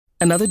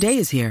Another day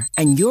is here,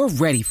 and you're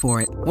ready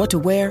for it. What to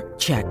wear?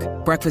 Check.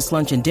 Breakfast,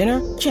 lunch, and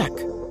dinner? Check.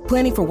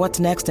 Planning for what's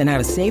next and how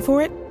to save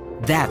for it?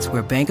 That's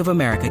where Bank of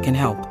America can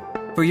help.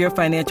 For your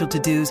financial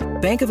to-dos,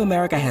 Bank of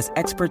America has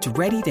experts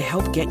ready to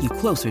help get you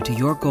closer to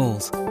your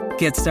goals.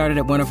 Get started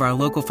at one of our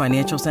local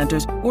financial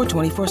centers or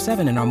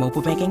 24/7 in our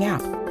mobile banking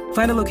app.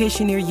 Find a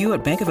location near you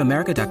at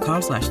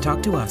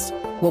bankofamerica.com/talktous.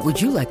 What would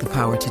you like the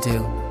power to do?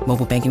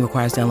 Mobile banking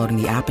requires downloading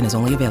the app and is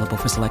only available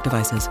for select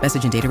devices.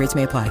 Message and data rates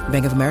may apply.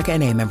 Bank of America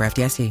N.A., member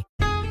FDIC.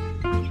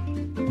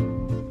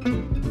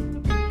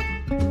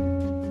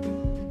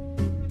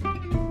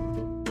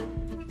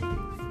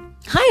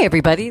 Hi,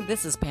 everybody.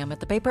 This is Pam at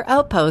the Paper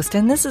Outpost,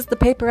 and this is the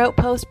Paper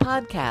Outpost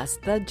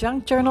podcast, the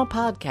Junk Journal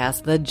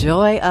podcast, the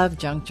joy of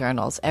junk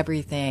journals,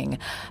 everything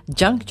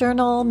junk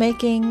journal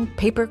making,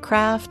 paper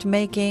craft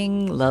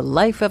making, the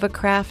life of a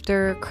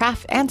crafter,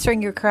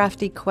 answering your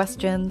crafty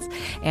questions.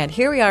 And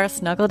here we are,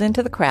 snuggled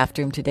into the craft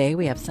room today.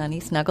 We have Sonny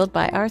snuggled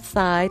by our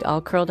side,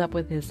 all curled up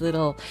with his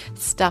little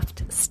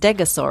stuffed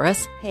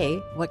stegosaurus.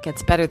 Hey, what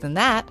gets better than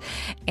that?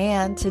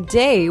 And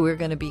today we're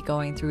going to be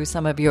going through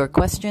some of your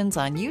questions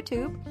on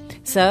YouTube.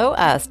 So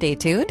stay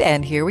tuned,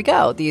 and here we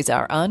go. These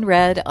are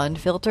unread,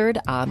 unfiltered.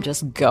 I'm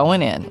just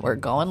going in. We're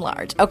going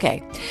large.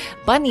 Okay.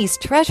 Bunny's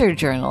Treasure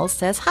Journal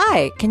says,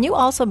 hi, can you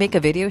also make a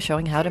video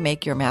showing how to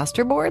make your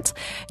masterboards?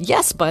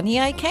 Yes, Bunny,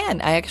 I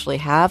can. I actually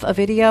have a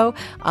video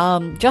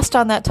just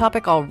on that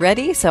topic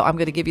already, so I'm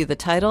going to give you the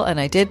title, and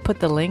I did put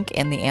the link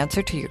in the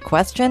answer to your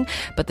question,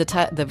 but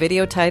the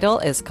video title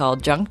is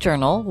called Junk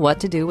Journal, What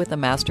to Do with a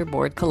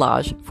Masterboard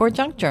Collage for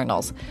Junk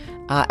Journals.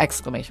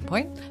 Exclamation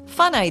point.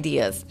 Fun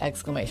ideas!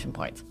 Exclamation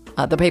points.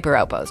 The Paper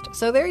Outpost.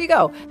 So there you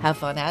go. Have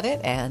fun at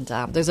it. And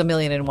there's a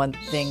million and one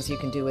things you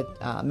can do with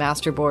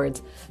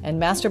masterboards.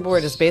 And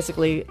masterboard is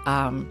basically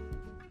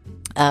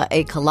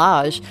a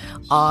collage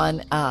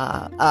on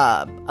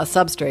a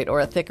substrate or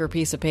a thicker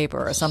piece of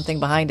paper or something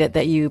behind it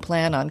that you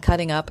plan on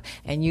cutting up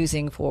and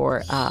using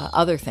for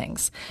other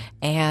things.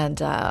 And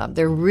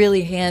they're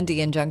really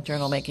handy in junk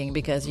journal making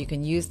because you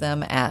can use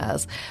them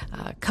as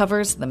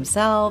covers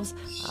themselves.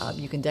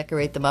 You can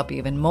decorate them up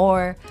even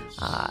more.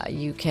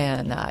 You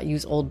can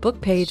use old book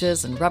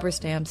pages and rubber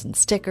stamps and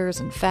stickers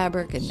and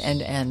fabric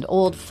and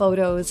old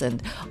photos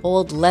and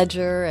old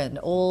ledger and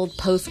old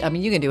post. I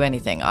mean, you can do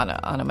anything on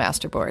a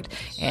masterboard.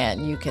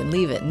 And you can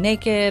leave it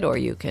naked, or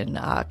you can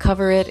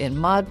cover it in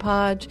Mod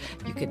Podge.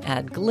 You can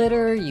add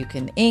glitter. You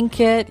can ink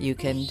it. You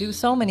can do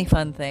so many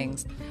fun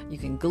things. You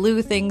can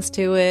glue things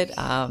to it,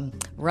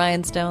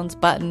 rhinestones,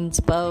 buttons,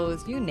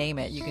 bows, you name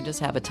it. You can just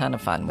have a ton of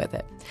fun with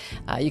it.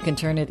 You can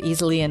turn it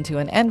easily into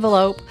an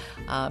envelope.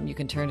 You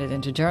can turn it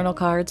into journal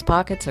cards,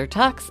 pockets, or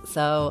tucks.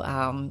 So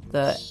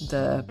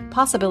the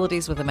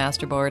possibilities with a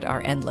masterboard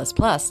are endless.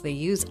 Plus, they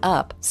use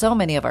up so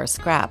many of our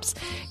scraps.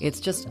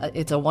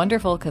 It's a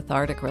wonderful,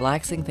 cathartic,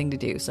 relaxing thing to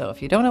do. So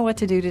if you don't know what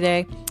to do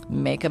today,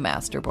 make a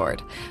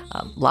masterboard.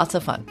 Lots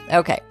of fun.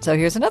 Okay, so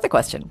here's another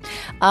question.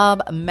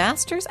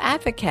 Master's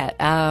Advocate,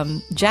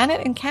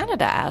 Janet in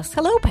Canada asks,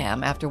 hello,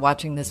 Pam. After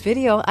watching this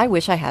video, I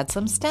wish I had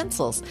some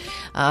stencils.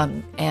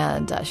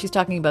 And she's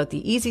talking about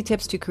the easy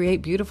tips to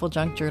create beautiful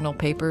junk journal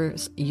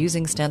papers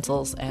using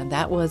stencils. And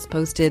that was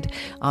posted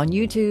on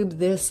YouTube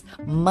this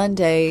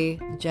Monday,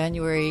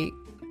 January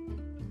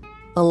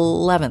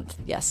 11th.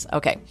 Yes.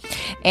 Okay.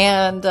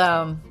 And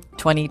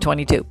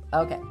 2022.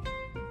 Okay.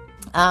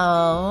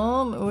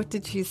 What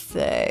did she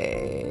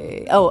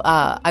say?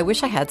 I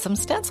wish I had some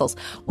stencils.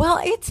 Well,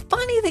 it's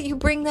funny that you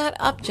bring that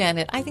up,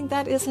 Janet. I think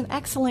that is an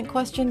excellent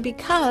question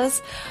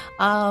because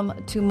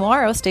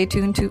tomorrow, stay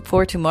tuned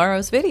for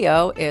tomorrow's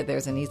video.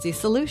 There's an easy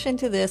solution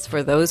to this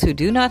for those who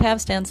do not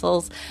have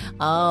stencils.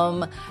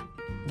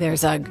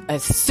 There's a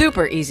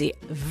super easy,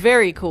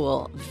 very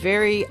cool,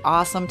 very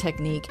awesome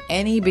technique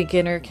any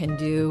beginner can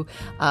do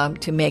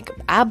to make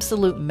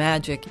absolute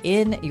magic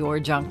in your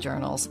junk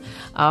journals.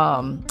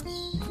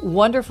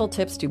 Wonderful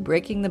tips to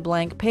breaking the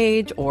blank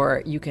page,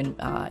 or you can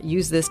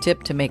use this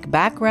tip to make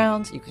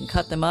backgrounds. You can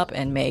cut them up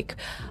and make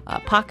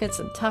pockets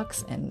and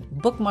tucks and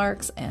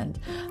bookmarks and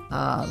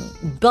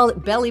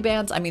belly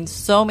bands. I mean,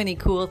 so many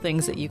cool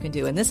things that you can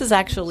do. And this is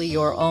actually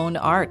your own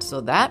art. So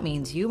that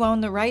means you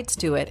own the rights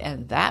to it.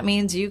 And that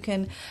means you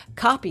can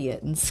copy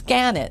it and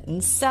scan it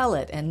and sell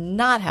it and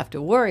not have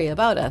to worry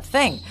about a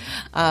thing.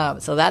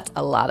 So that's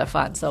a lot of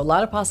fun. So a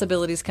lot of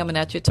possibilities coming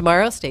at you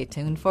tomorrow. Stay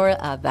tuned for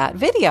that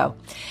video.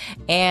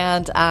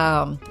 And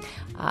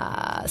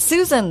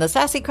Susan, the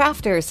Sassy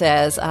Crafter,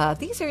 says,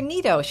 these are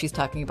neato. She's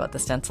talking about the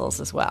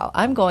stencils as well.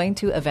 I'm going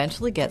to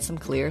eventually get some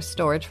clear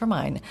storage for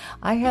mine.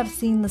 I have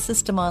seen the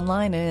system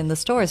online and in the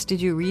stores.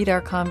 Did you read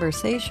our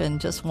conversation?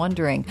 Just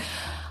wondering.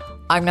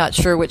 I'm not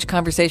sure which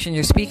conversation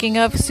you're speaking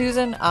of,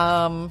 Susan.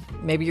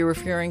 Maybe you're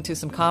referring to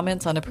some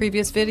comments on a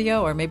previous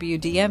video, or maybe you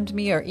DM'd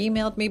me or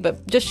emailed me,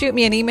 but just shoot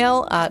me an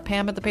email at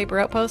Pam at the Paper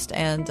Outpost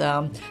and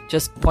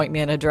just point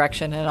me in a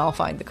direction and I'll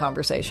find the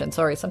conversation.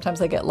 Sorry,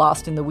 sometimes I get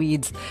lost in the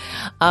weeds.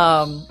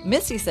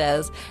 Missy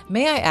says,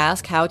 may I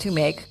ask how to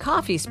make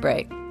coffee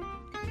spray?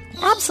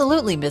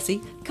 Absolutely,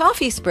 Missy.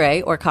 Coffee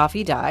spray or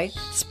coffee dye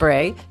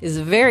spray is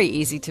very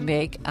easy to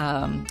make.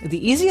 The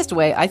easiest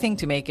way, I think,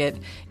 to make it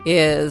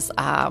is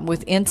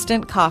with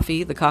instant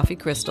coffee, the coffee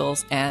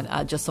crystals, and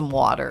just some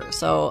water.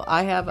 So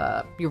I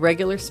have your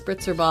regular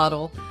spritzer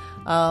bottle,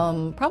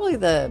 probably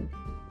the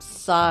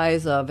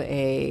size of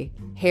a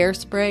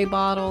hairspray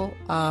bottle,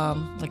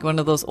 like one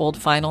of those old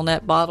Final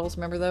Net bottles.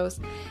 Remember those?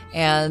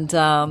 And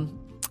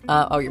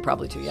you're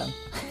probably too young.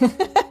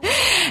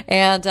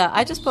 And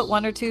I just put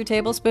 1 or 2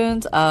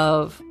 tablespoons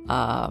of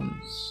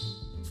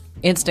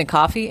instant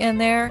coffee in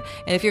there.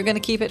 And if you're going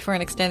to keep it for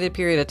an extended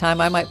period of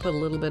time, I might put a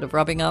little bit of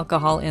rubbing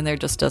alcohol in there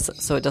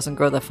so it doesn't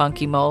grow the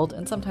funky mold.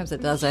 And sometimes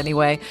it does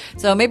anyway.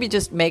 So maybe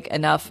just make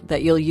enough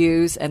that you'll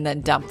use and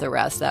then dump the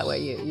rest. That way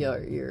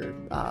your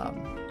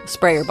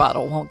sprayer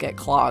bottle won't get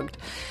clogged.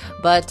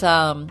 But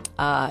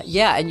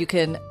and you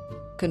can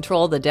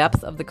control the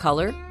depth of the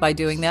color by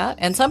doing that.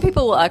 And some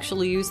people will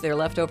actually use their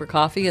leftover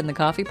coffee in the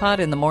coffee pot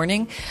in the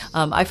morning.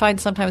 I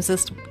find sometimes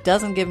this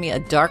doesn't give me a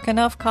dark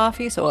enough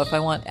coffee, so if I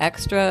want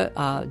extra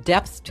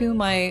depth to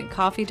my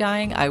coffee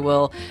dyeing, I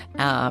will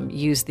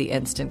use the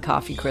instant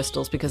coffee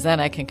crystals, because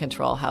then I can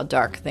control how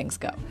dark things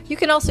go. You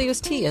can also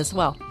use tea as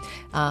well.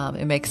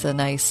 It makes a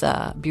nice,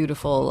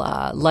 beautiful,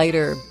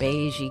 lighter,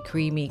 beigey,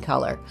 creamy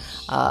color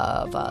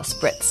of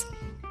spritz.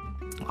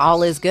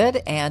 All is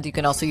good, and you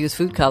can also use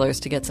food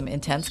colors to get some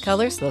intense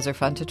colors. Those are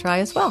fun to try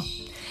as well.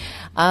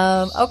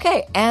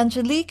 Okay,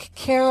 Angelique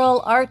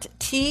Carol Art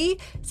T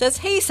says,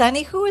 "Hey,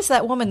 Sunny, who is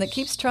that woman that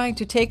keeps trying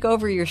to take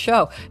over your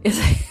show?"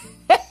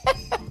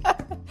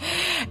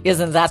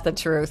 Isn't that the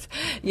truth?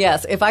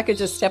 Yes, if I could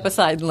just step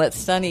aside and let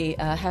Sunny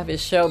have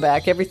his show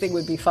back, everything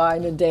would be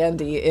fine and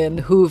dandy in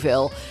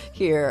Whoville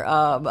here.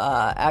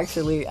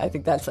 Actually, I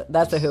think that's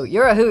a hoot.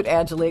 You're a hoot,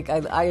 Angelique.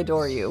 I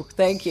adore you.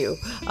 Thank you.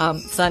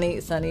 Sunny,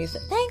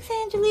 thanks,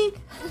 Angelique.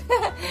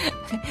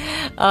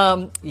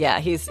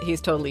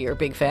 He's totally your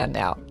big fan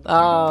now.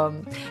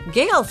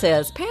 Gail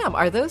says, "Pam,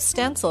 are those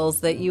stencils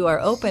that you are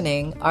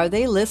opening, are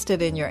they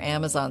listed in your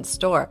Amazon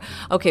store?"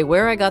 Okay,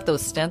 where I got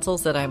those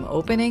stencils that I'm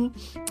opening,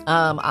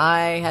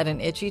 I had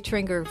an itchy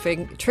trigger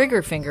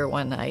finger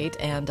one night,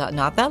 and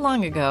not that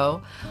long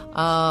ago,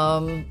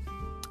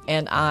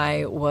 and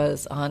I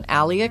was on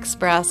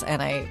AliExpress,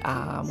 and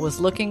I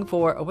was looking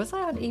for, or was I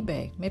on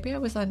eBay? Maybe I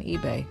was on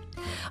eBay.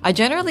 I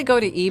generally go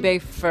to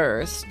eBay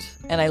first,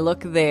 and I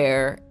look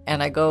there,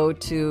 and I go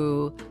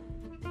to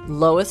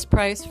lowest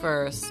price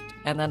first,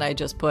 and then I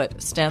just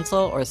put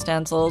stencil or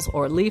stencils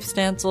or leaf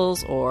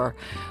stencils or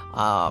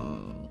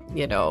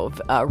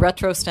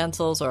retro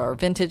stencils or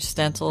vintage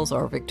stencils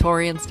or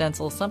Victorian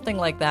stencils, something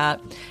like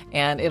that.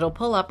 And it'll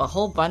pull up a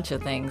whole bunch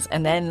of things.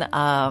 And then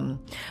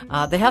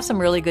they have some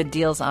really good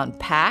deals on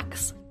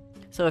packs.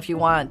 So if you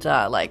want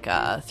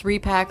 3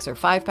 packs or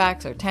 5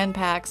 packs or 10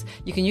 packs,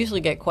 you can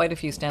usually get quite a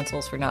few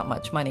stencils for not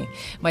much money.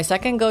 My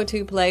second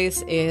go-to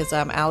place is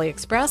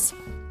AliExpress,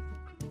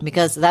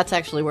 because that's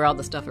actually where all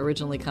the stuff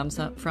originally comes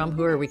from.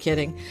 Who are we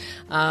kidding?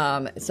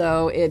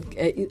 So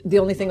the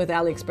only thing with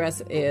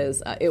AliExpress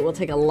is it will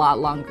take a lot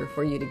longer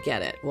for you to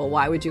get it. Well,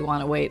 why would you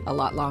want to wait a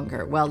lot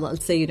longer? Well,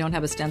 let's say you don't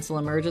have a stencil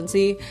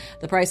emergency.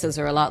 The prices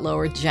are a lot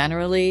lower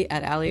generally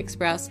at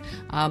AliExpress,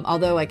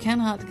 although I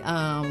cannot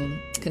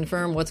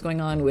confirm what's going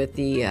on with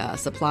the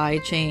supply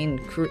chain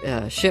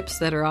ships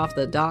that are off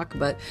the dock,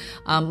 but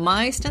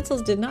my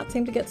stencils did not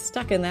seem to get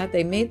stuck in that.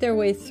 They made their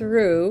way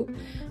through,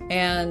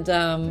 and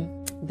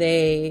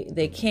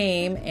they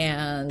came,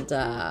 and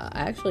I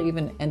actually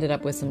even ended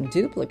up with some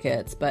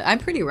duplicates. But I'm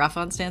pretty rough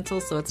on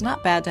stencils, so it's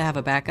not bad to have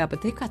a backup.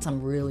 But they've got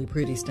some really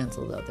pretty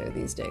stencils out there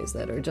these days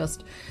that are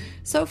just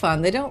so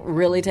fun. They don't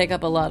really take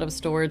up a lot of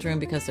storage room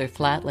because they're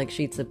flat like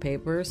sheets of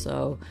paper.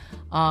 So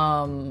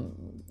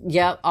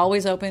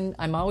always open.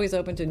 I'm always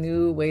open to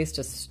new ways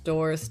to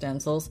store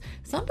stencils.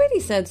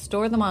 Somebody said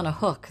store them on a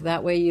hook.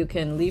 That way you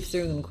can leaf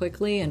through them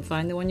quickly and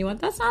find the one you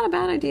want. That's not a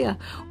bad idea.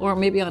 Or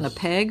maybe on a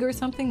peg or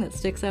something that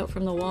sticks out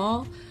from the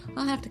wall.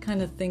 I'll have to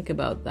kind of think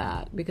about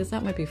that, because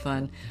that might be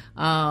fun.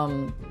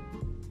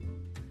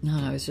 No,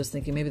 I was just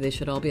thinking maybe they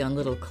should all be on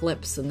little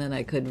clips, and then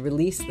I could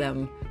release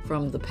them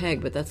from the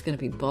peg, but that's going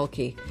to be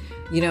bulky.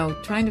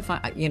 Trying to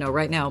find,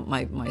 right now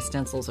my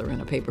stencils are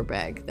in a paper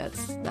bag.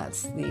 That's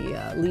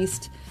the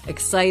least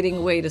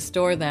exciting way to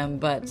store them,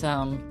 but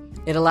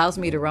it allows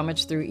me to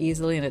rummage through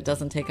easily, and it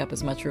doesn't take up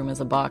as much room as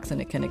a box, and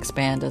it can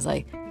expand as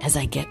I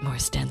get more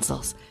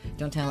stencils.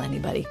 Don't tell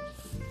anybody.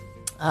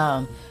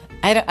 I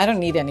don't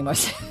need any more.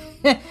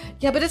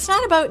 Yeah, but it's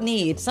not about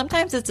need.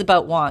 Sometimes it's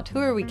about want. Who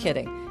are we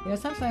kidding?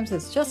 Sometimes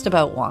it's just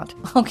about want.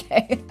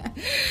 Okay.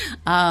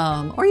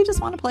 Or you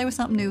just want to play with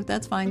something new.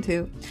 That's fine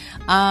too.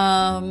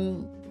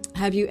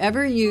 Have you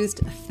ever used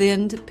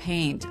thinned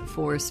paint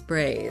for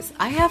sprays?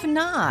 I have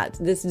not.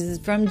 This is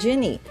from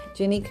Ginny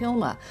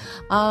Kilma.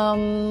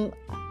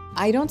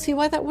 I don't see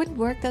why that wouldn't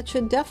work. That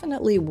should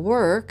definitely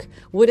work.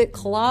 Would it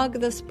clog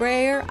the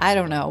sprayer? I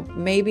don't know.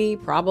 Maybe,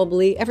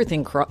 probably.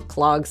 Everything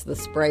clogs the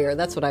sprayer.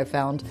 That's what I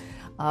found.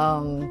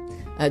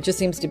 It just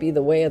seems to be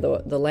the way of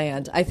the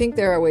land. I think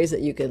there are ways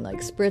that you can like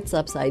spritz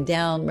upside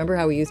down. Remember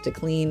how we used to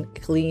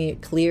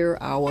clear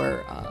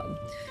our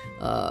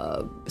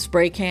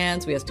spray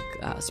cans? We used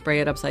to spray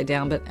it upside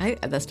down, but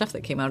the stuff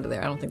that came out of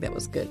there, I don't think that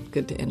was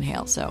good to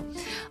inhale. So,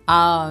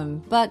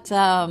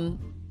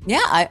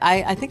 yeah,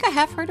 I think I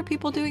have heard of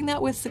people doing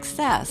that with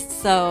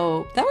success.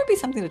 So that would be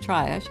something to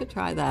try. I should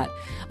try that.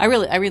 I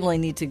really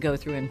need to go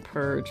through and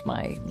purge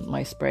my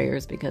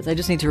sprayers, because I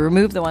just need to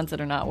remove the ones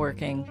that are not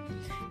working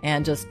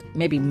and just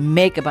maybe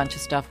make a bunch of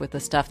stuff with the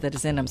stuff that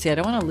is in them. See, I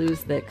don't want to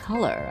lose the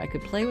color. I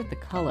could play with the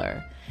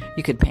color.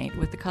 You could paint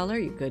with the color.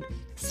 You could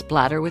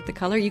splatter with the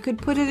color. You could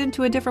put it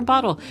into a different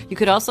bottle. You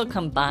could also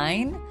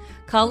combine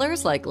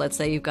colors. Like, let's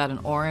say you've got an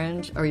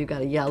orange or you've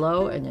got a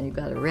yellow and then you've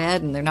got a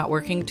red and they're not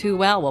working too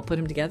well. We'll put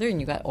them together and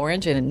you've got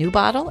orange in a new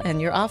bottle and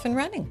you're off and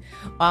running.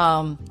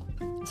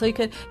 So you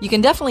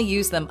can definitely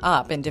use them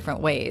up in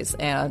different ways.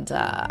 And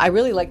I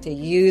really like to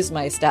use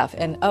my stuff.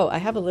 And I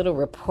have a little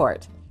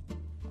report.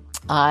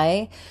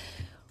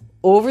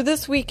 Over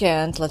this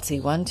weekend, let's see,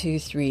 1, 2,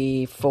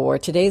 3, 4,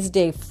 today's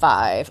day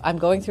 5, I'm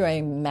going through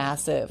a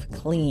massive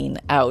clean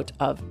out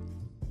of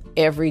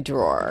every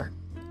drawer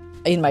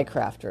in my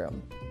craft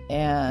room.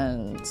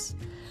 And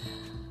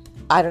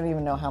I don't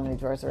even know how many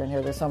drawers are in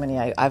here. There's so many,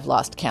 I've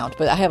lost count.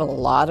 But I have a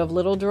lot of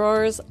little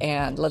drawers.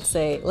 And let's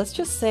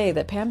just say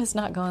that Pam has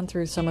not gone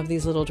through some of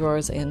these little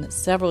drawers in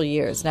several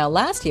years. Now,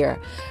 last year,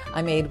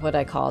 I made what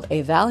I called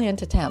a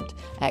valiant attempt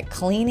at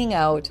cleaning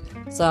out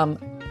some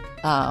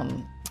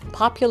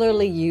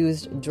popularly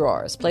used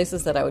drawers,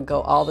 places that I would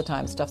go all the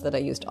time, stuff that I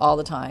used all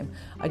the time.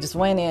 I just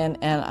went in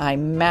and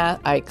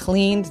I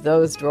cleaned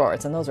those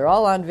drawers, and those are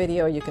all on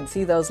video. You can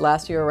see those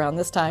last year around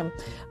this time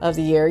of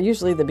the year.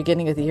 Usually the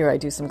beginning of the year I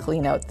do some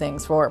clean out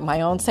things for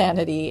my own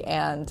sanity,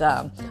 and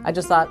I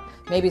just thought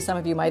maybe some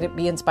of you might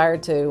be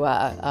inspired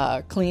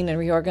to clean and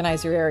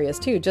reorganize your areas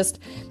too. Just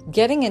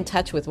getting in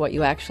touch with what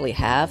you actually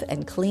have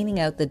and cleaning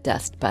out the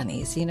dust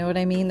bunnies. You know what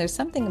I mean? There's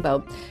something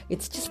about it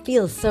just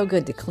feels so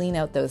good to clean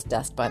out those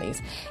dust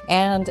bunnies,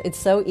 and it's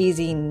so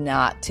easy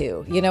not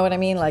to. You know what I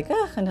mean? Like,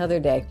 another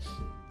day.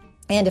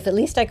 And if at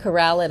least I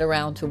corral it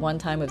around to one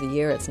time of the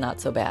year, it's not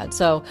so bad.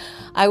 So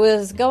I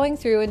was going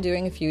through and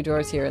doing a few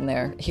drawers here and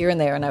there,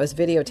 and I was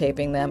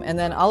videotaping them. And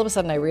then all of a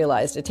sudden I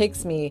realized it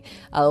takes me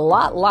a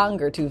lot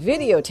longer to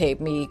videotape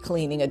me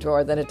cleaning a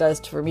drawer than it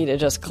does for me to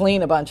just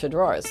clean a bunch of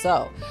drawers.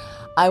 So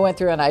I went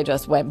through and I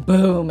just went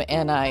boom,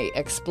 and I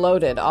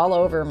exploded all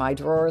over my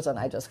drawers, and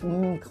I just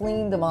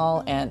cleaned them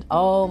all. And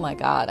oh my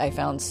God, I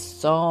found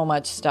so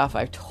much stuff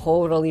I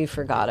totally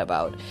forgot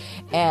about.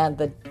 And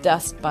the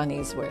dust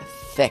bunnies were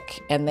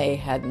thick, and they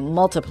had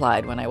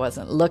multiplied when I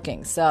wasn't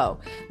looking. So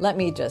let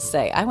me just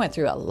say, I went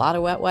through a lot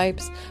of wet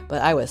wipes,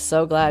 but I was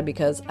so glad,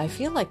 because I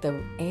feel like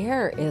the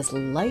air is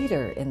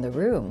lighter in the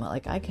room.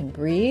 Like I can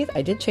breathe.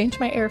 I did change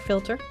my air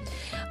filter.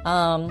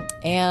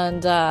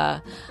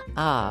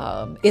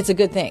 It's a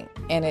good thing.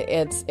 And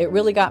it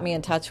really got me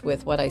in touch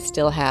with what I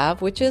still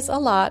have, which is a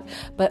lot.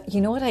 But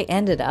you know what I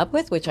ended up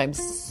with, which I'm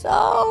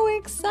so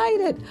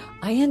excited.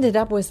 I ended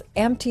up with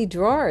empty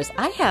drawers.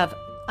 I have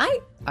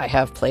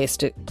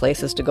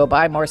places to go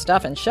buy more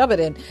stuff and shove it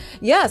in.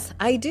 Yes,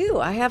 I do.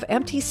 I have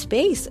empty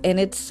space, and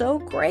it's so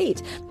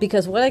great,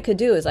 because what I could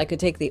do is I could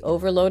take the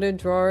overloaded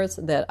drawers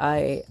that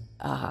I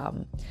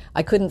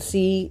couldn't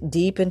see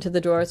deep into the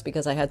drawers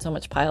because I had so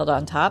much piled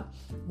on top.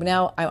 But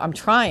now I'm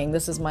trying.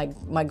 This is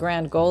my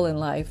grand goal in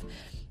life,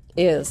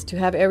 is to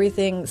have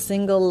everything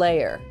single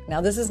layer. Now,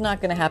 this is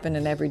not going to happen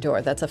in every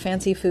drawer. That's a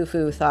fancy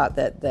foo-foo thought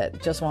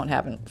that just won't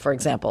happen. For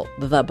example,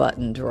 the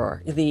button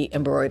drawer, the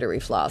embroidery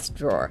floss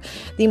drawer,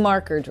 the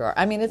marker drawer.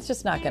 I mean, it's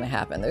just not going to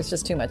happen. There's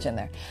just too much in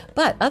there.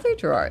 But other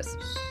drawers,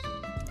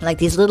 like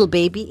these little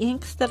baby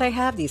inks that I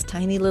have, these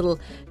tiny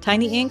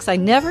inks, I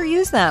never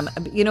use them,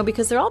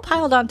 because they're all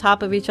piled on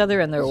top of each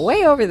other and they're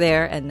way over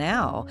there. And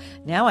now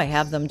I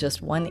have them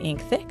just one ink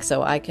thick,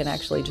 so I can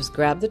actually just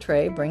grab the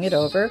tray, bring it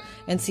over,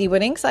 and see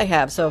what inks I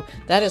have. So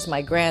that is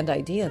my grand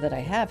idea that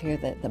I have here,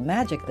 that the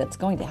magic that's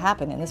going to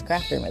happen in this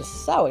craft room is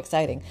so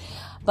exciting.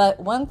 But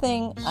one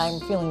thing I'm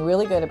feeling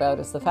really good about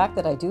is the fact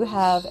that I do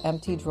have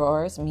empty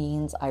drawers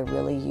means I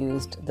really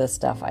used the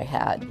stuff I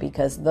had,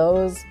 because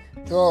those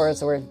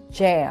drawers were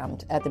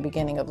jammed at the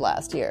beginning of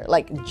last year,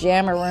 like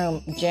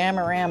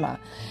jamorama.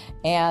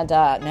 And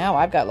now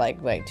I've got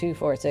like 2,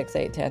 4, 6,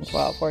 8, 10,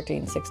 12,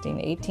 14, 16,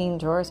 18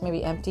 drawers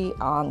maybe empty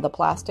on the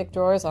plastic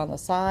drawers on the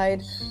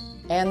side.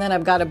 And then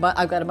I've got a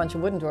bunch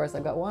of wooden drawers.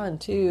 I've got 1,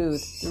 2,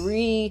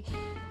 3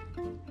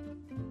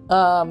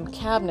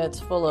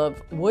 cabinets full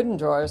of wooden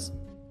drawers.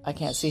 I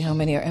can't see how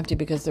many are empty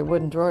because they're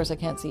wooden drawers. I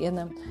can't see in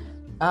them.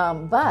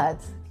 But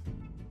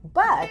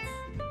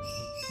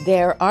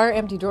there are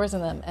empty drawers in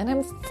them. And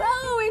I'm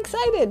so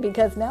excited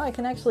because now I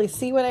can actually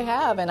see what I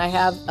have. And I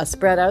have a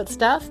spread out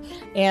stuff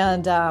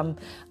and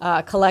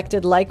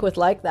collected like with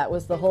like. That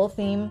was the whole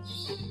theme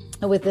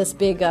with this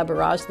big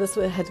barrage. This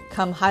had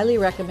come highly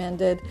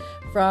recommended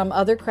from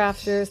other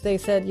crafters. They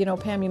said,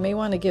 Pam, you may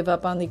want to give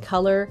up on the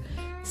color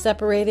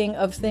separating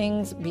of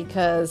things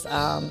because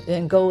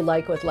and go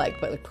like with like,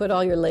 but put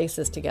all your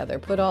laces together,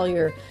 put all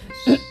your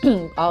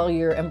all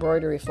your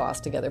embroidery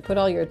floss together, put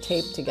all your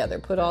tape together,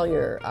 put all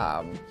your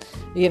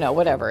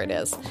whatever it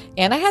is.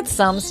 And I had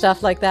some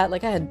stuff like that,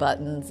 like I had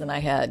buttons and I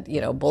had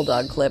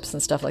bulldog clips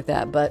and stuff like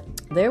that, but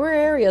there were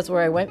areas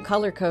where I went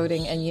color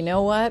coding, and you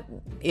know what,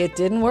 it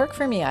didn't work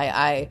for me.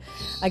 I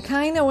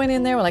kind of went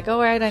in there like,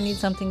 all right, I need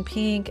something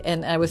pink,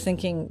 and I was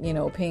thinking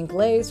pink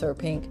lace or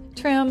pink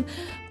trim,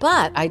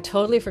 but I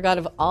totally forgot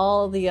of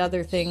all the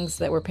other things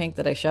that were pink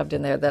that I shoved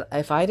in there, that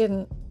if I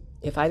didn't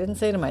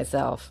say to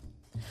myself,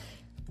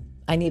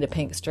 I need a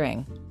pink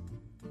string,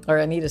 or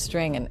I need a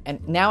string,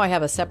 and now I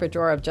have a separate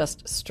drawer of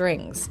just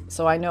strings,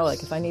 so I know,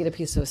 like, if I need a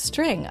piece of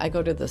string, I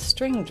go to the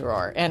string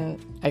drawer,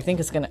 and I think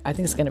it's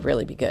gonna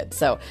really be good.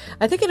 So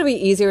I think it'll be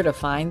easier to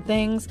find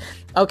things.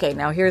 Okay,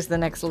 now here's the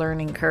next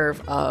learning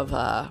curve of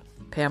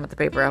Pam at the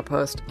Paper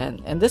Outpost,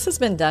 and this has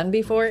been done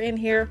before in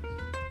here.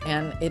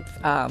 And it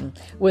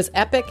was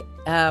epic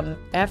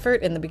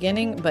effort in the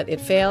beginning, but it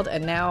failed,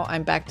 and now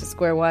I'm back to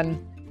square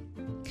one.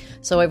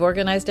 So I've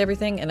organized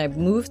everything, and I've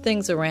moved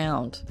things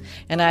around,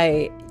 and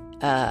I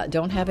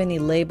don't have any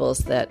labels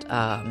that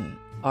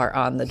are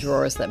on the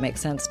drawers that make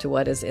sense to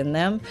what is in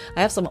them.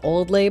 I have some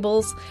old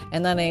labels,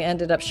 and then I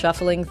ended up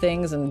shuffling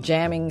things and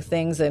jamming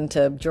things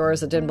into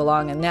drawers that didn't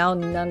belong, and now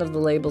none of the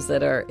labels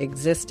that are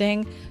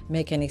existing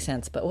make any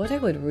sense. But what I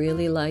would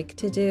really like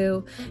to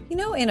do,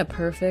 in a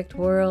perfect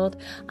world,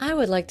 I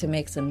would like to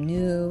make some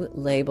new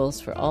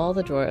labels for all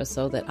the drawers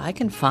so that I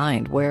can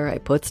find where I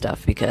put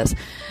stuff, because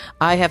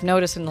I have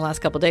noticed in the last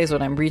couple of days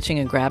when I'm reaching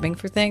and grabbing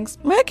for things,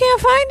 I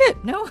can't find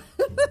it. No.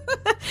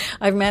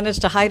 I've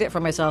managed to hide it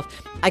from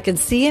myself. I can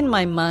see in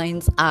my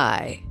mind's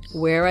eye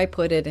where I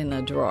put it in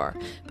a drawer,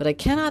 but I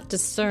cannot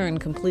discern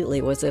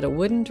completely. Was it a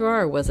wooden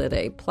drawer or was it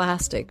a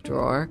plastic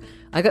drawer?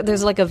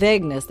 There's like a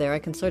vagueness there. I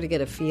can sort of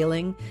get a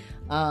feeling.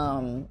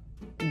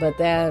 But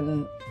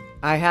then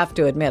I have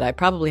to admit, I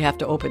probably have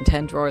to open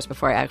 10 drawers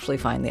before I actually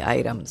find the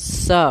item.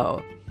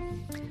 So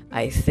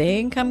I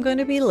think I'm going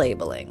to be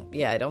labeling.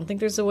 Yeah, I don't think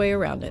there's a way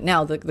around it.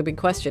 Now, the big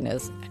question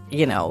is,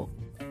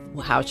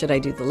 how should I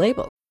do the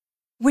label?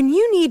 When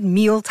you need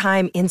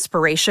mealtime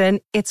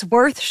inspiration, it's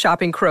worth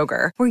shopping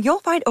Kroger, where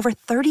you'll find over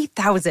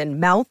 30,000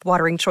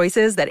 mouth-watering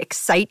choices that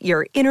excite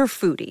your inner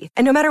foodie.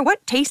 And no matter what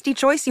tasty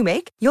choice you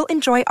make, you'll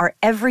enjoy our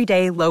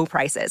everyday low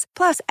prices,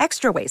 plus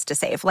extra ways to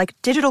save, like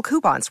digital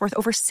coupons worth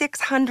over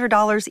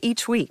 $600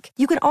 each week.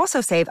 You can also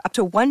save up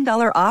to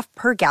 $1 off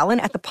per gallon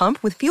at the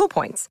pump with fuel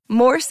points.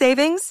 More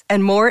savings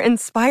and more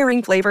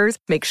inspiring flavors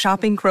make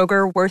shopping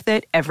Kroger worth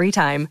it every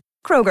time.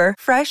 Kroger,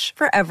 fresh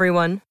for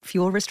everyone.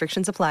 Fuel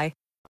restrictions apply.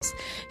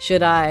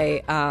 Should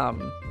I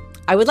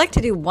would like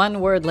to do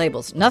one-word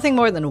labels, nothing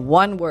more than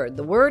one word.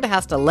 The word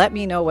has to let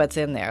me know what's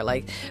in there.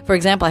 Like, for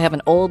example, I have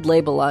an old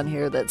label on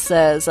here that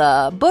says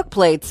book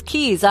plates,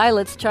 keys,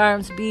 eyelets,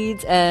 charms,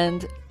 beads,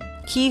 and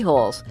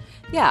keyholes.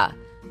 Yeah,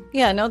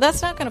 no,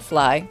 that's not going to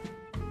fly.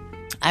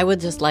 I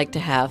would just like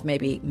to have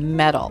maybe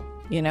metal,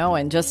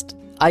 and just,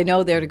 I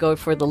know there to go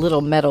for the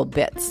little metal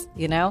bits,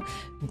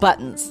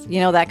 buttons,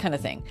 that kind of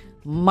thing.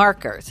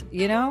 Markers,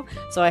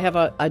 so I have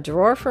a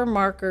drawer for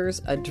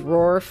markers, a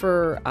drawer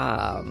for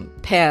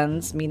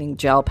pens, meaning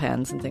gel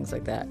pens and things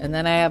like that, and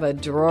then I have a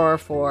drawer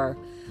for,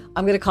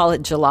 I'm going to call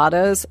it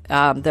gelatos.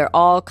 They're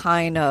all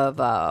kind of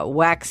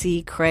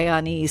waxy,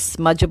 crayon-y,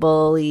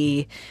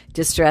 smudgeable-y,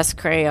 distress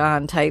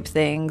crayon type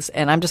things,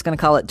 and I'm just going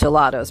to call it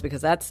gelatos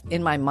because that's,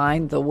 in my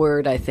mind, the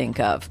word I think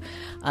of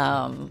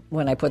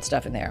when I put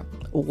stuff in there.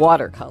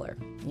 Watercolor,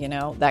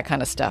 that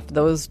kind of stuff.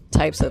 Those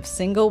types of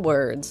single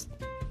words.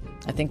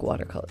 I think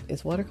watercolor.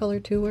 Is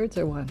watercolor 2 words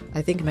or 1?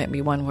 I think it might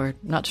be 1 word.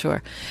 Not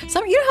sure.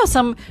 How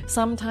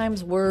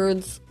sometimes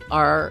words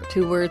are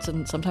 2 words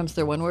and sometimes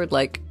they're 1 word,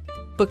 like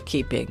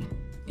bookkeeping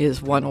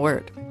is 1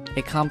 word.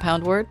 A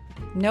compound word,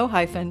 no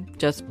hyphen,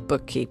 just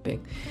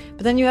bookkeeping.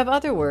 But then you have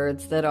other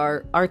words that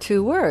are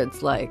 2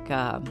 words, like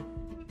I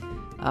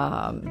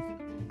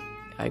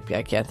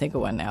can't think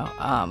of one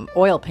now.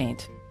 Oil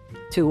paint,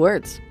 2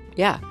 words.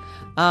 Yeah.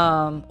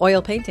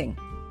 Oil painting,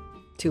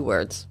 2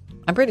 words.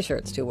 I'm pretty sure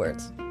it's 2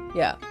 words.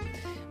 Yeah.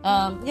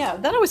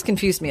 That always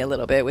confused me a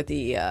little bit with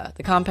the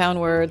compound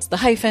words, the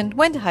hyphen,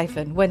 when to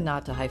hyphen, when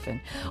not to hyphen.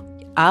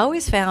 I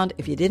always found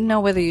if you didn't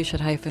know whether you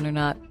should hyphen or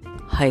not,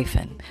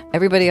 hyphen.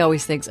 Everybody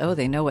always thinks, oh,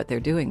 they know what they're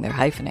doing, they're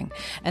hyphening.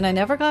 And I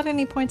never got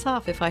any points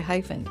off if I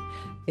hyphened.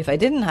 If I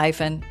didn't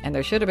hyphen, and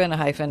there should have been a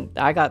hyphen,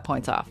 I got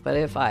points off. But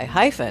if I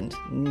hyphened,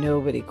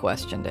 nobody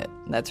questioned it.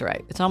 That's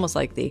right. It's almost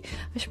like I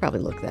should probably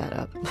look that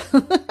up.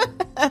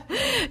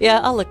 Yeah,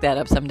 I'll look that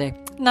up someday.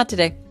 Not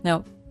today.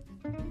 No.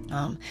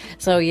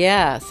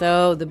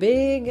 So the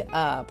big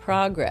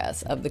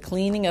progress of the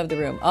cleaning of the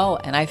room. Oh,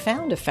 and I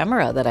found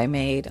ephemera that I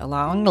made a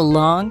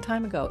long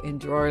time ago in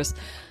drawers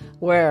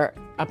where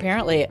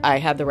apparently I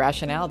had the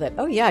rationale that,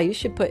 oh yeah, you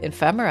should put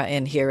ephemera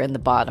in here in the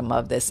bottom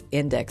of this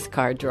index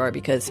card drawer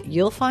because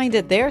you'll find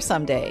it there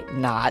someday.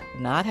 Not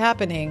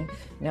happening.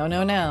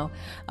 No.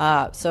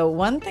 So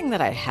one thing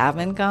that I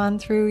haven't gone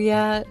through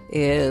yet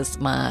is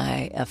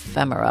my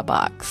ephemera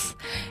box.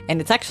 And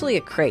it's actually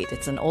a crate.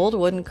 It's an old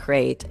wooden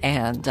crate.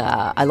 And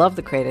I love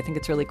the crate. I think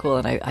it's really cool.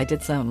 And I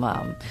did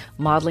some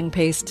modeling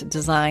paste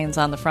designs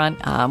on the front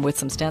with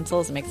some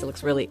stencils. It makes it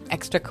look really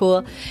extra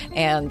cool.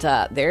 And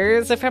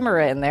there's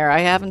ephemera in there I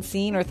haven't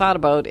seen or thought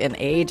about in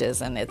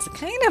ages. And it's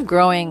kind of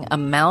growing a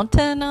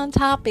mountain on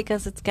top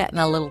because it's getting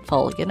a little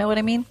full. You know what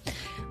I mean?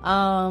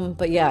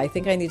 But yeah, I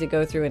think I need to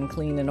go through and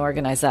clean and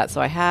organize that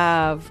so I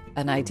have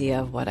an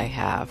idea of what I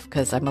have,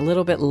 because I'm a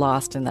little bit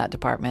lost in that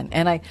department.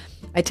 And I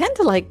tend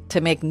to like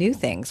to make new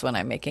things when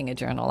I'm making a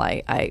journal.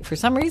 I for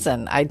some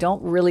reason, I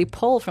don't really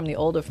pull from the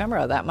old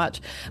ephemera that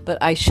much, but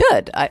I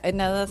should.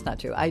 No, that's not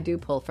true. I do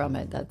pull from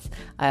it.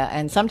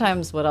 And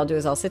sometimes what I'll do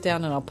is I'll sit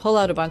down and I'll pull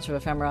out a bunch of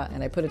ephemera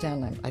and I put it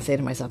down and I say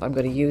to myself, I'm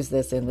going to use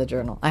this in the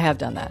journal. I have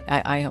done that.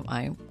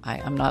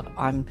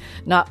 I'm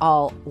not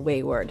all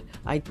wayward.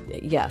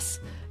 Yes.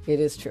 It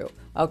is true.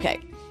 Okay.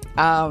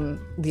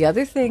 The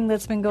other thing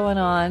that's been going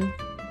on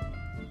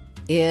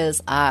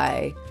is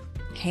I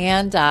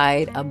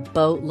hand-dyed a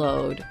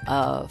boatload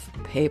of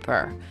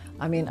paper.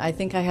 I mean, I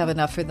think I have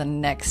enough for the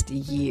next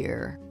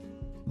year,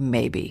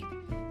 maybe.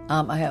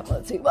 I have,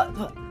 let's see,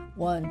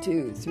 1,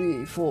 2,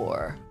 3,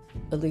 4,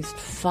 at least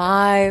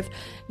 5.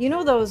 You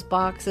know those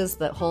boxes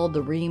that hold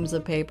the reams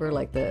of paper,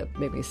 like the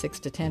maybe 6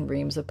 to 10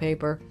 reams of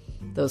paper?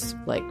 Those,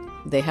 like,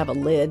 they have a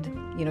lid.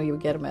 You know, you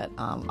would get them at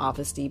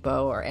Office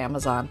Depot or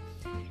Amazon.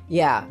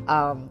 Yeah,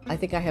 I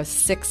think I have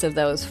 6 of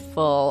those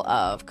full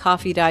of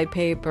coffee dyed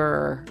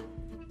paper,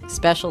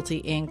 specialty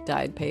ink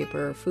dyed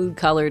paper, food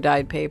color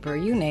dyed paper,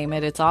 you name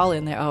it. It's all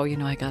in there. Oh, you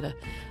know, I gotta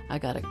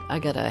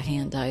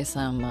hand dye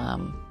some.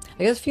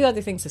 I guess a few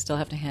other things I still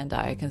have to hand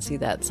dye. I can see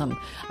that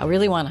I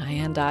really want to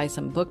hand dye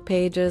some book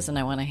pages, and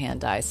I want to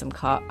hand dye some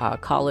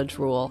college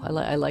rule.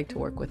 I like to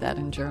work with that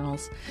in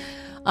journals.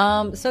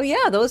 So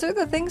yeah, those are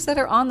the things that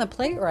are on the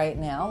plate right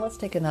now. Let's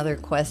take another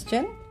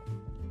question.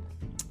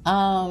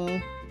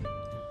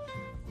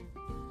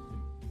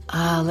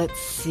 Let's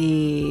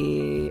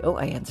see. Oh,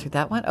 I answered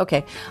that one.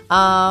 Okay.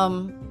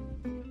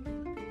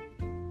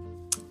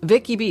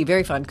 Vicky B,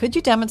 very fun. Could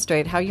you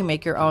demonstrate how you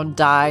make your own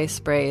dye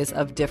sprays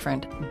of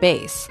different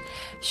base?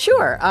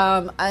 Sure.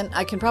 And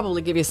I can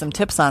probably give you some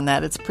tips on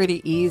that. It's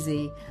pretty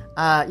easy.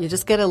 You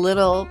just get a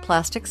little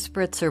plastic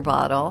spritzer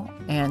bottle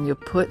and you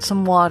put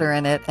some water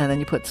in it, and then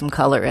you put some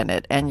color in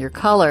it. And your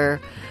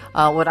color,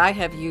 what I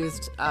have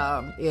used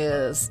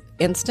is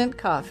instant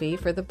coffee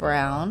for the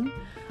brown.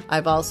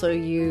 I've also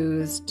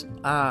used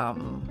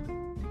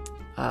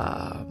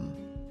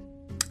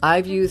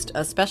I've used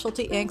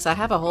specialty inks. I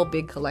have a whole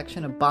big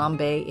collection of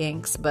Bombay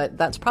inks, but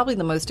that's probably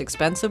the most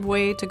expensive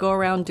way to go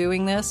around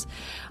doing this.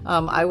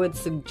 I would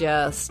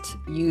suggest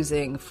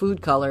using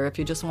food color if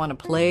you just want to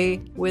play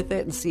with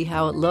it and see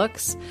how it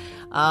looks.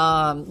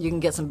 You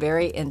can get some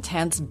very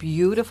intense,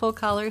 beautiful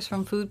colors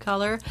from food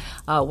color.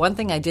 One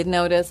thing I did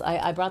notice,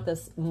 I brought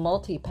this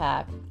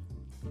multi-pack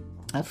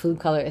of food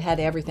color. It had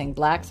everything,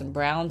 blacks and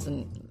browns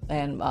and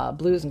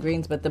blues and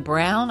greens, but the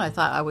brown I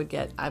thought I would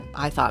get.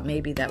 I thought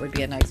maybe that would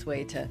be a nice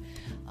way to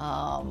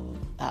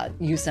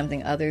use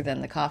something other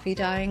than the coffee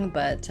dyeing,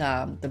 but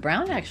the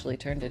brown actually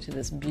turned into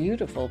this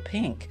beautiful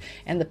pink,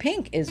 and the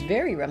pink is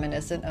very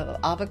reminiscent of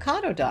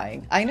avocado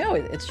dyeing. I know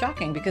it's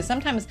shocking because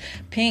sometimes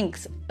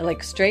pinks,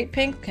 like straight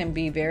pink, can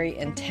be very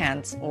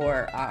intense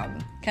or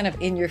kind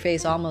of in your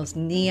face, almost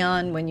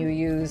neon when you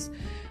use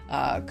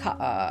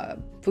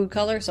food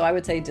color. So I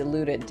would say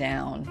dilute it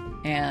down.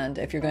 And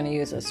if you're going to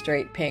use a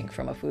straight pink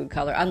from a food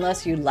color,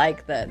 unless you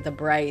like the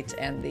bright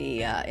and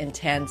the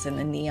intense and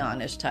the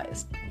neonish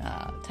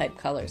type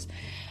colors.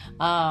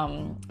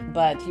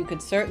 But you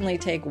could certainly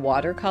take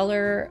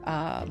watercolor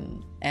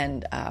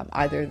and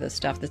either the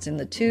stuff that's in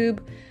the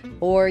tube,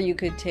 or you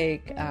could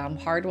take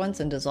hard ones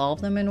and dissolve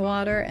them in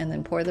water and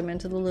then pour them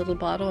into the little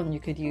bottle, and you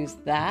could use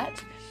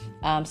that.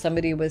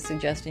 Somebody was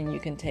suggesting you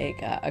can take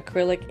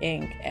acrylic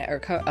ink,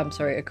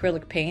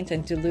 acrylic paint,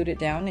 and dilute it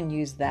down and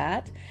use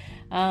that.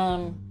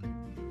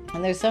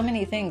 And there's so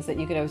many things that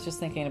you could. I was just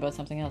thinking about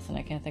something else, and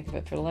I can't think of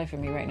it for the life of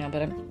me right now.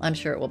 But I'm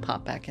sure it will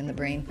pop back in the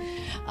brain.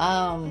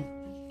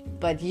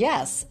 But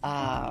yes,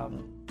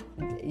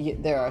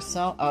 there are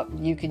so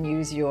you can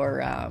use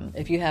your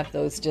if you have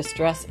those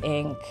distress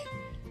ink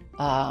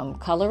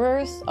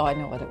colorers. Oh, I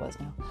know what it was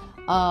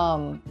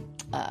now.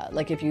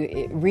 Like if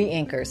you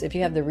re-inkers, if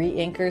you have the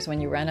re-inkers when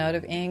you run out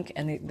of ink,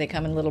 and they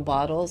come in little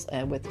bottles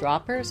with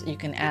droppers, you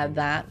can add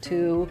that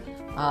to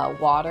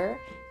water.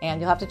 And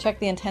you'll have to check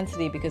the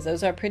intensity because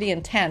those are pretty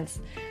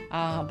intense,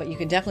 but you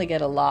can definitely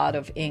get a lot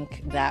of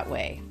ink that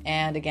way.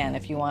 And again,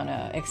 if you want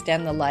to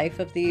extend the life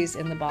of these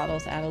in the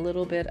bottles, add a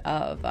little bit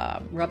of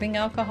rubbing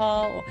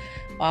alcohol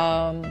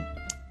and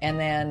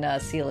then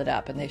seal it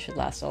up, and they should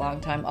last a long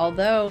time.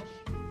 Although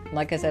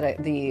like I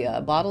said,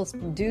 the bottles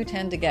do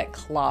tend to get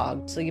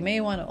clogged. So you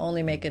may want to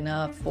only make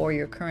enough for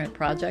your current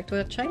project,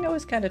 which I know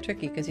is kind of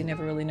tricky because you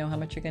never really know how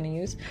much you're going to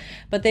use.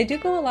 But they do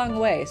go a long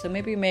way. So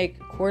maybe make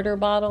quarter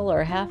bottle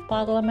or half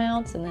bottle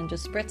amounts and then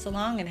just spritz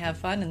along and have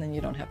fun. And then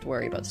you don't have to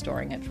worry about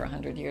storing it for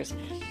 100 years.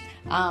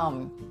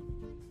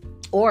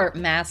 Or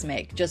mass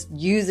make. Just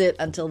use it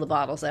until the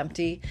bottle's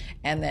empty,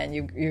 and then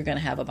you're going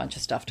to have a bunch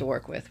of stuff to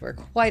work with for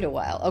quite a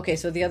while. Okay,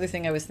 so the other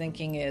thing I was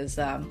thinking is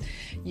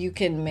you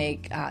can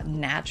make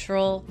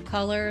natural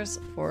colors.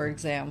 For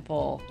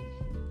example,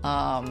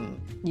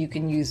 you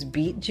can use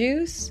beet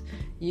juice.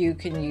 You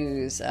can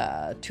use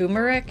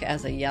turmeric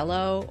as a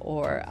yellow,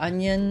 or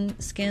onion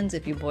skins.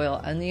 If you boil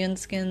onion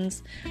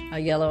skins,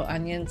 yellow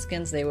onion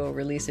skins, they will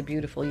release a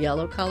beautiful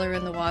yellow color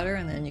in the water,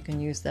 and then you can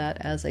use that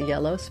as a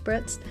yellow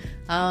spritz.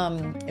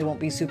 It won't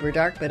be super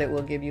dark, but it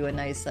will give you a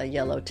nice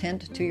yellow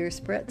tint to your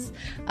spritz.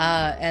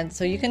 And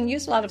so you can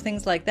use a lot of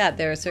things like that.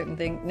 There are certain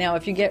things. Now,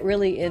 if you get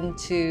really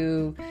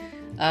into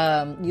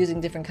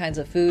using different kinds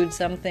of food,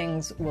 some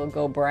things will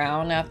go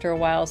brown after a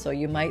while, so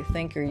you might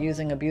think you're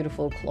using a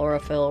beautiful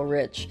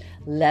chlorophyll-rich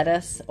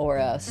lettuce or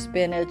a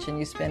spinach, and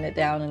you spin it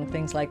down and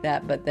things like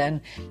that, but then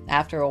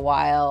after a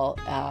while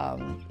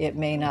it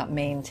may not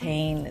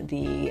maintain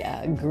the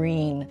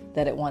green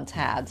that it once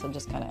had, so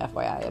just kind of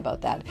FYI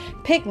about that.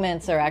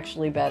 Pigments are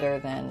actually better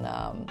than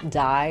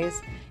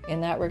dyes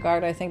in that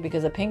regard, I think,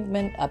 because a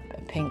pigment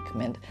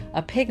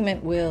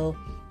will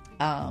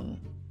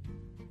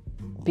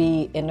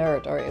be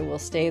inert, or it will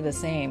stay the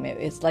same.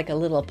 It's like a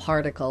little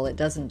particle. It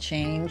doesn't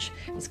change.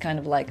 It's kind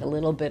of like a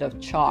little bit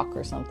of chalk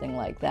or something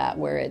like that,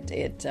 where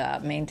it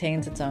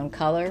maintains its own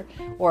color,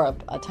 or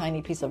a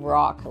tiny piece of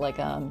rock, like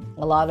a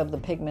lot of the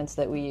pigments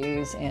that we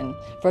use in,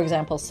 for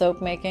example,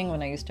 soap making.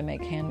 When I used to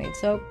make handmade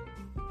soap,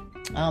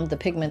 the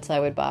pigments I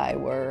would buy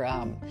were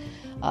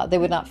they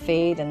would not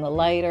fade in the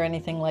light or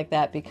anything like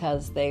that,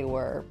 because they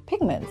were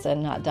pigments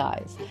and not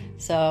dyes.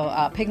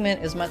 So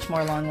pigment is much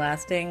more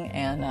long-lasting,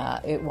 and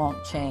it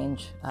won't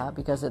change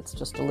because it's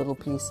just a little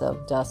piece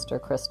of dust or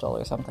crystal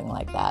or something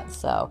like that.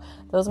 So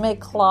those may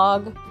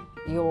clog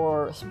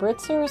your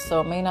spritzers,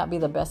 so it may not be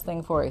the best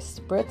thing for a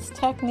spritz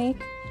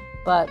technique.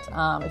 But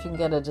if you can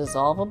get a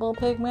dissolvable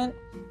pigment,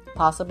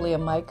 possibly a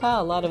mica,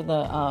 a lot of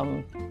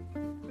the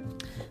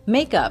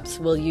makeups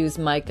will use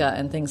mica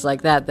and things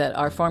like that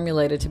are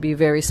formulated to be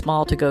very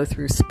small to go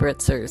through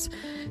spritzers.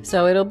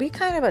 So it'll be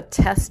kind of a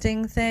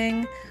testing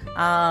thing.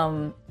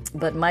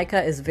 But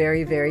mica is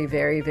very, very,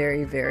 very,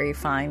 very, very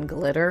fine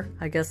glitter.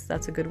 I guess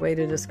that's a good way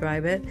to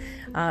describe it.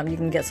 You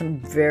can get some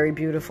very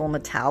beautiful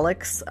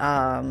metallics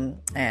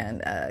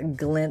and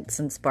glints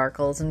and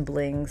sparkles and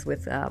blings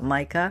with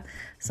mica.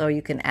 So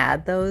you can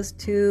add those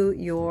to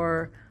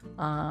your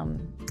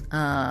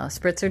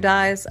spritzer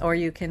dyes, or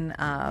you can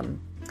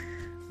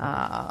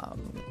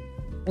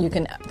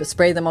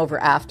spray them over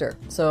after.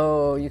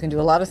 So you can do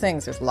a lot of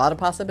things. There's a lot of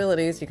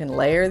possibilities. You can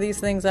layer these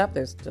things up.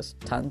 There's just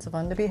tons of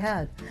fun to be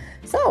had.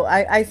 So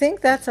I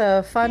think that's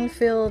a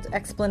fun-filled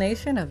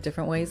explanation of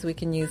different ways we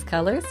can use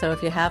colors. So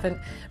if you haven't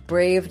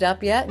braved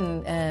up yet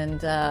and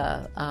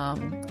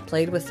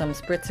played with some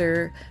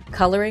spritzer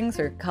colorings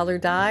or color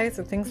dyes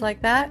or things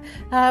like that,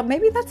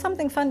 maybe that's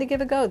something fun to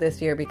give a go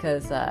this year,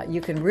 because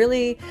you can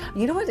really,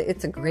 you know what,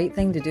 it's a great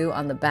thing to do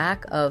on the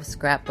back of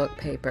scrapbook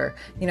paper.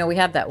 You know, we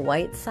have that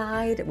white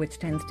side, which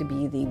tends to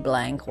be the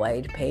blank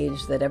white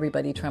page that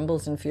everybody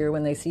trembles in fear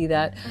when they see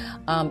that.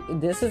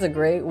 This is a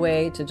great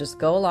way to just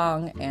go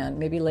along and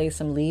maybe lay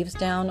some leaves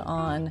down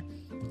on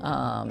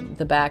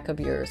the back of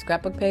your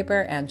scrapbook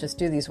paper and just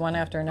do these one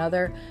after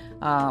another.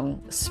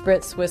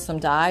 Spritz with some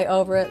dye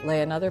over it,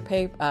 lay another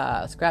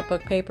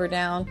scrapbook paper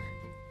down,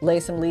 lay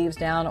some leaves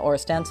down or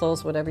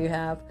stencils, whatever you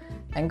have,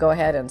 and go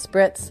ahead and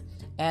spritz.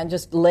 And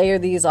just layer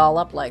these all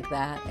up like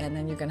that, and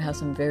then you're going to have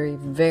some very,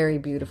 very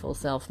beautiful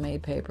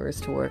self-made papers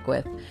to work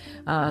with.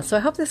 So I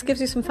hope this gives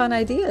you some fun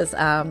ideas,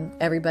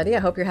 everybody. I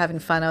hope you're having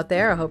fun out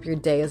there. I hope your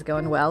day is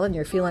going well and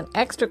you're feeling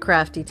extra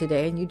crafty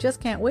today, and you just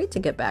can't wait to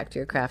get back to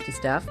your crafty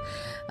stuff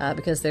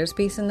because there's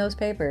peace in those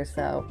papers.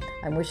 So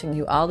I'm wishing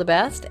you all the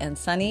best, and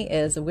Sunny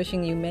is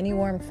wishing you many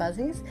warm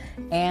fuzzies.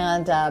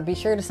 And be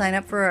sure to sign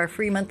up for our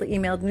free monthly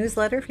emailed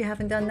newsletter if you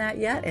haven't done that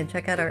yet, and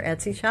check out our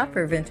Etsy shop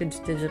for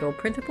vintage digital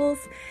printables.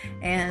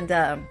 And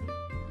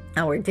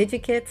our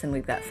DigiKits, and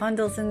we've got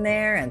fundles in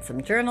there and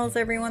some journals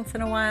every once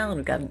in a while. And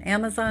we've got an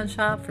Amazon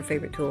shop for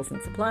favorite tools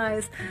and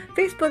supplies,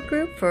 Facebook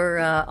group for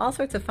all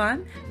sorts of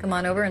fun. Come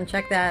on over and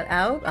check that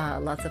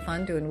out. Lots of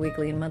fun doing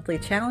weekly and monthly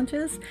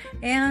challenges.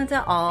 And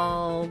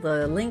all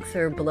the links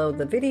are below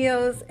the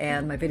videos.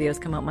 And my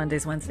videos come out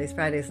Mondays, Wednesdays,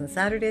 Fridays, and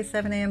Saturdays,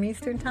 7 a.m.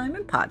 Eastern Time.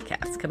 And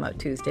podcasts come out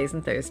Tuesdays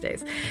and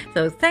Thursdays.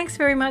 So thanks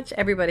very much,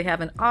 everybody.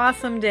 Have an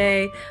awesome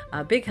day.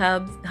 Big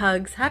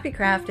hugs. Happy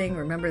crafting.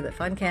 Remember that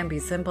fun can be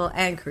simple,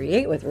 and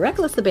create with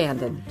reckless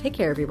abandon. Take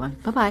care, everyone.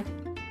 Bye-bye.